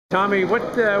Tommy,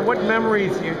 what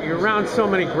memories? You're around so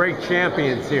many great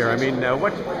champions here. I mean,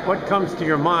 what comes to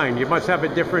your mind? You must have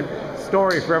a different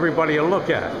story for everybody to look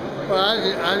at. Well,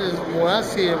 when I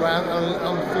see him,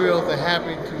 I'm thrilled and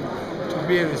happy to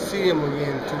be able to see him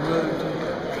again,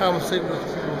 to conversate with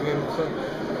people again. So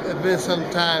it's been some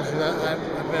time since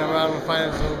I've been around the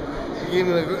fighters, so it gave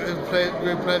me a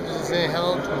great pleasure to say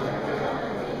hello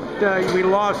to him. We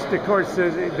lost, of course,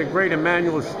 the great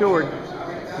Emanuel Steward.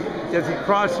 Does he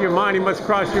cross your mind? He must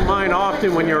cross your mind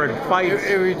often when you're at fights.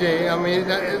 Every day. I mean,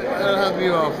 I don't have to be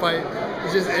on a fight.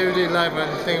 It's just everyday life. I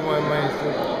just think about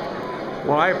Emanuel.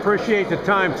 Well, I appreciate the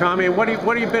time, Tommy. What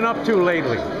have you been up to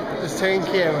lately? Just taking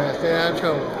care, man. Staying out of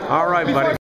trouble. All right, buddy.